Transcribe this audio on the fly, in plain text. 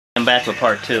come back with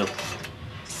part 2.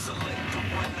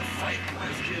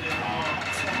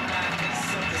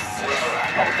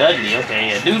 Oh, Dudley, okay,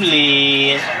 yeah,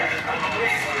 Doodly.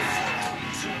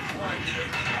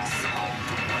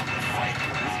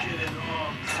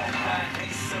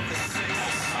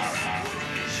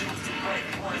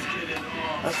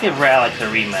 Let's give Alex a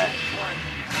rematch.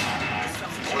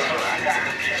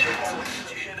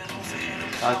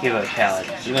 I'll give it a challenge.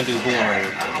 You're gonna do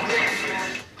Boomerang.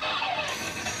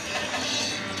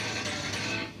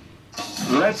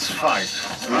 Let's fight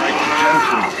like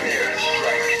gentlemen.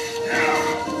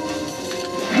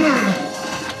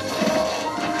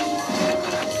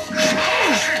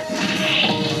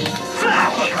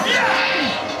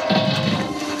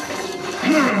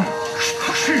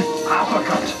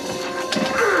 Uppercut.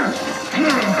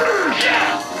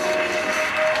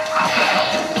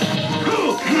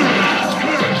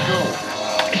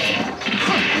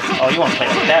 Oh, you want to play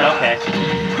like that? Okay.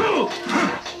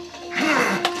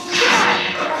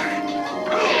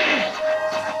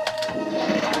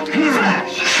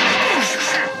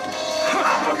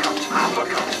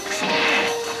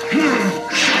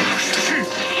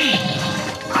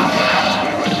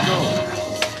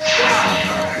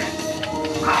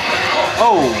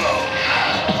 Oh!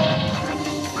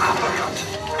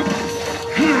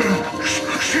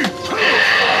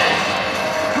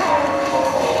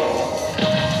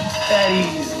 That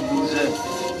easy, loser.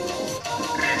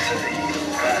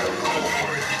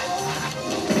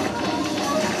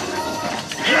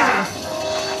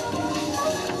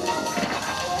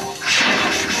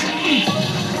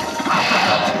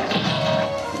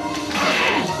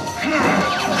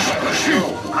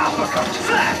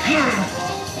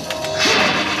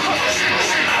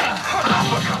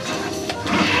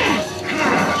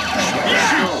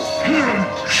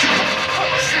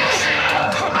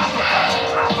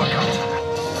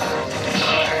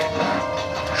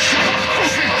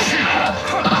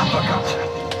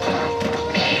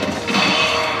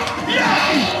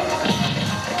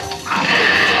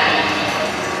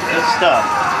 Good stuff.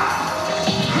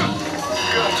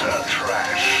 Gutter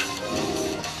trash.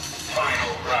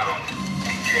 Final round.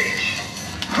 Engage.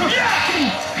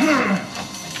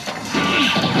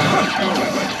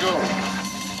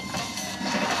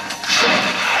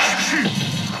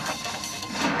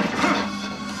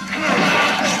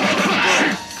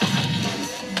 Let's go.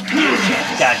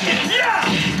 Gotcha.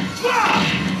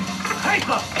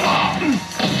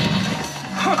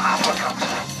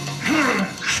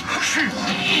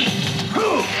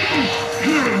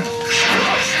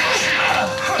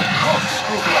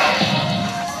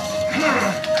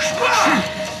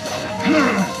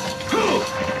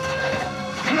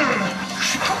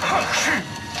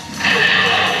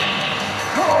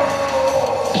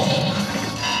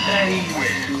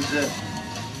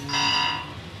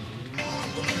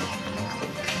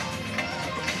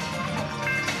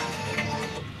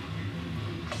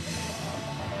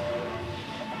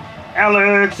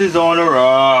 Alex is on a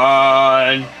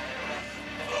run.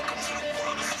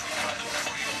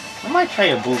 I might try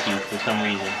a Buki for some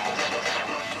reason.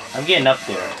 I'm getting up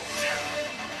there.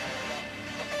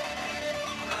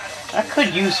 I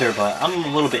could use her, but I'm a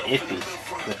little bit iffy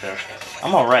with her.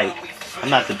 I'm alright. I'm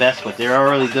not the best, but there are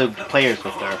really good players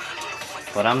with her.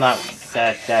 But I'm not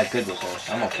that good with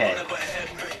her. I'm okay.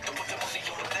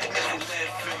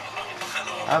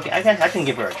 I guess I can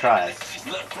give her a try.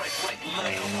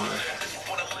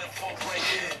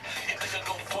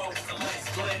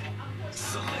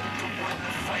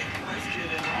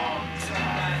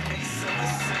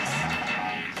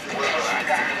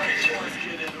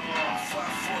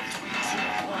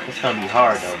 It's gonna be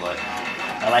hard though, but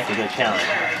I like a good challenge.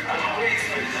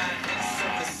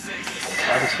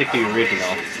 I'll just stick to the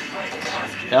original.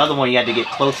 The other one you had to get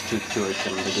close to it to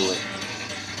do it.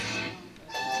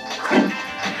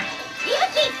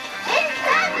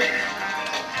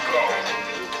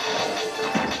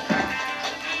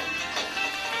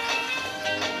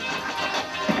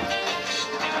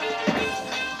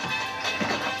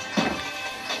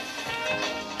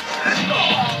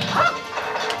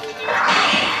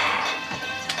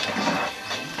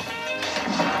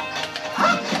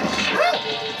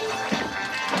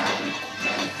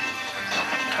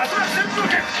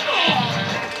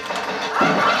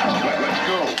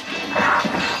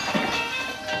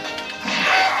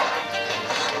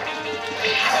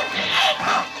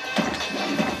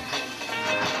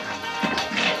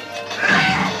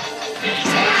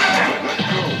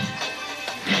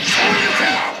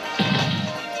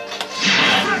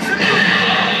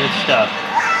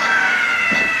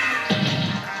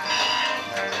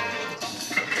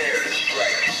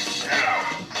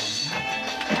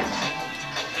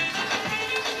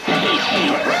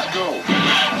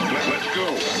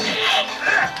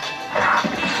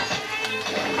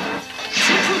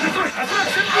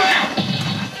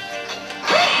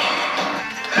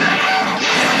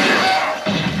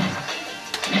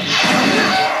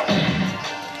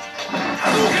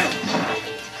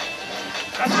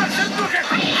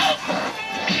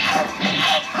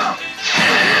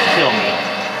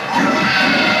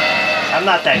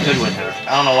 not that good with her.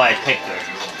 I don't know why I picked her.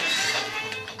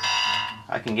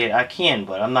 I can,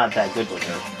 but I'm not that good with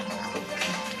her.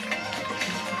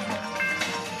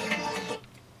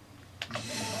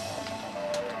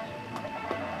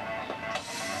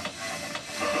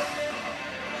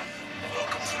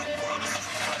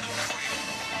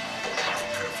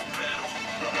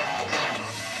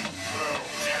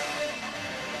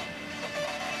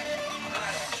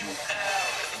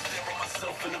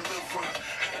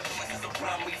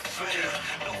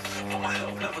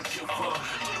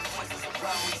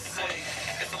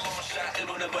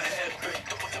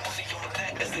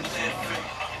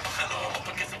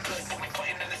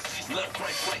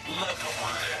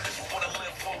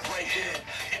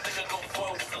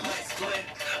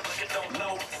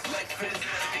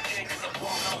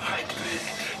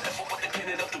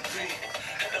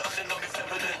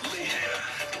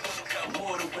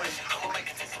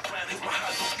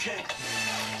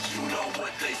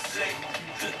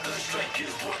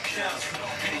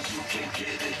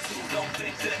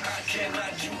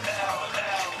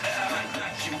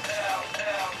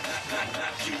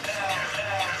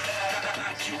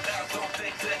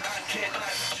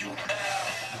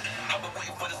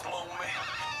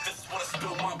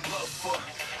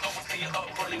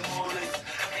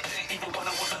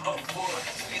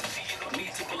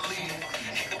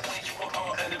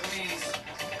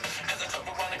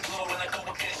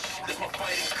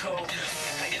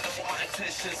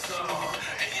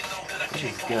 This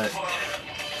is good.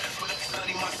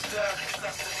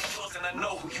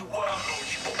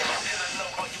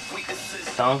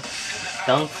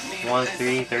 Dunk 1,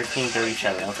 3, 13,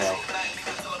 37. Okay.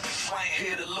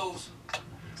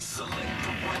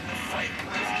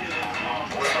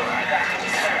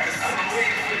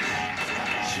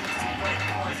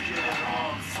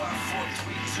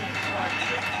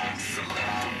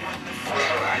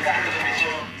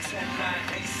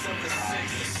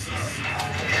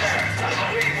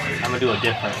 I'm gonna do it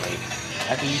differently.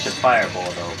 I can use a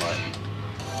fireball though, but.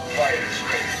 Fire is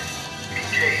ready.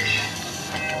 Engage.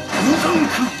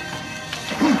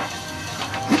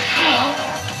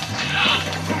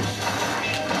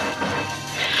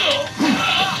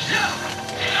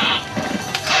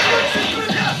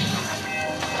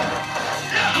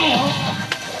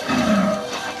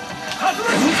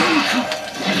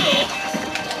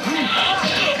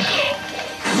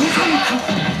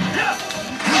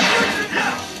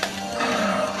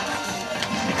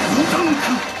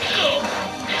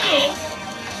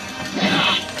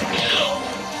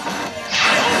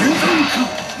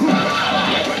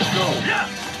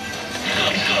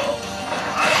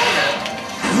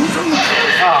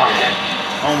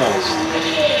 Almost.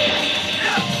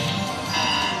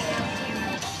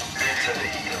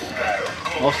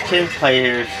 Most Kin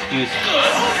players use.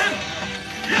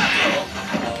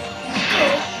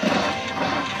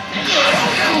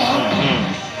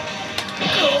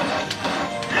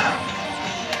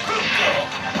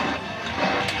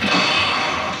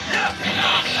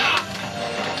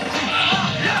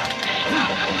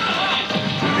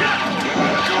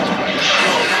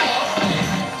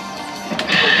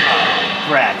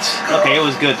 Rats. Okay, it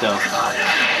was good though.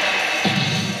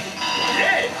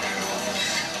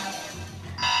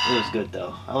 It was good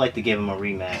though. I like to give him a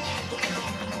rematch.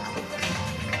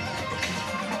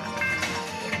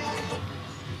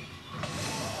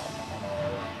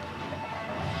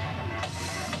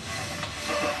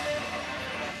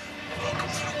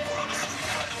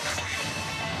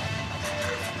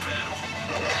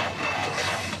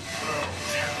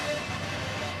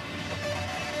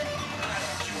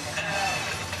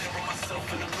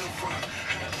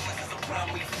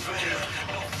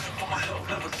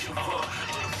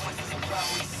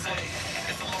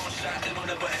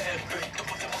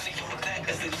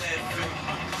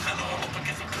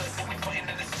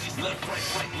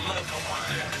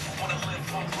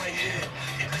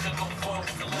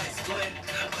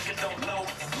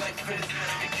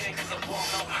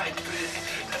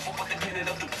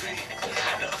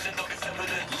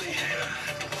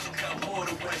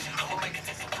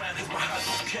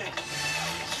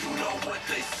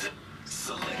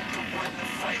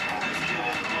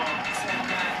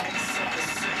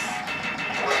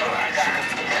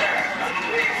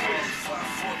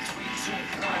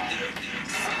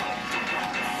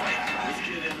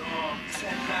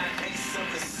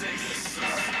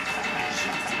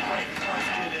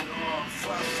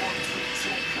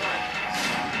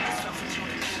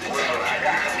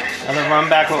 Another run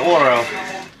back with Oro.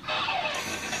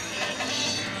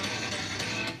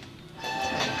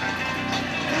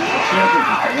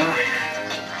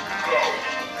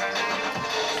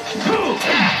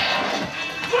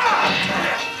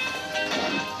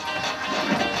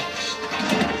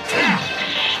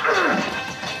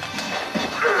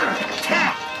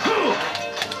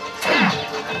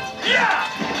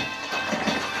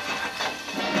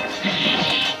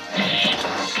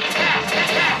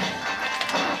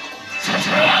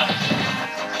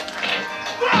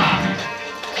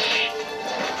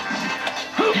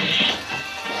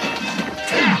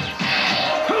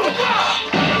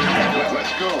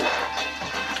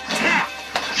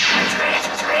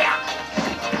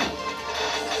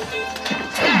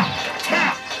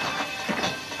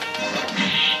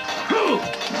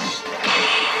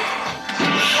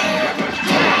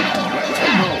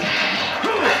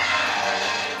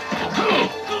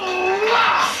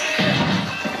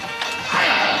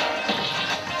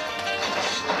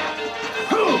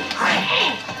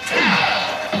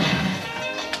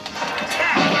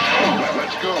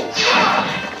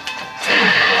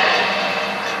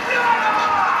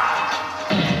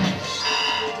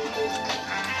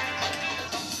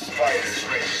 Fighters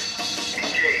ready.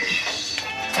 Engage.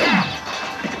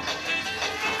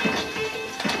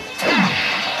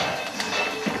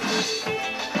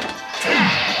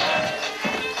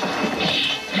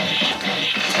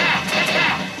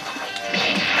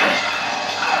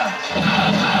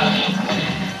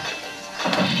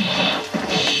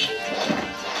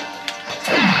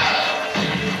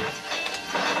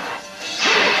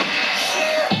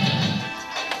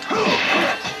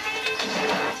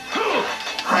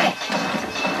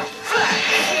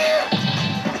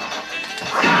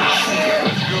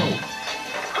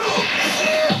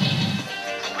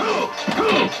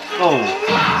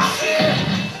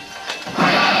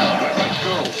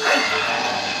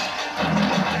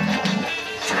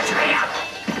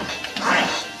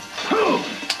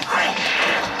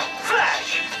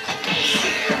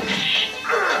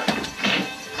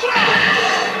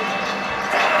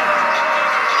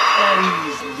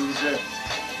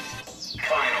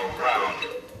 Final round.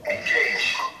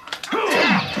 Engage.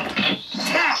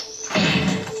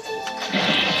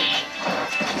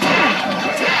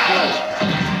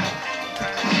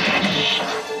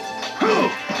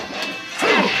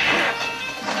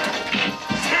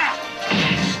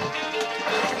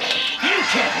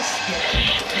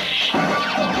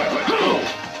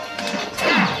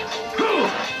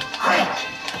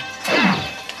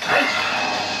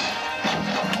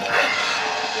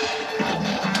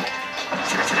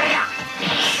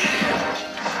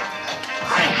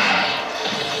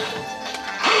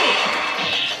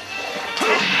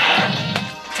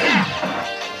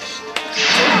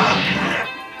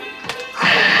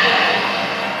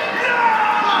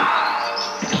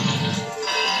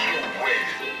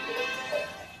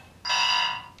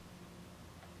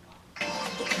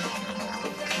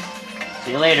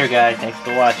 See you later, guys. Thanks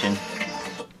for watching.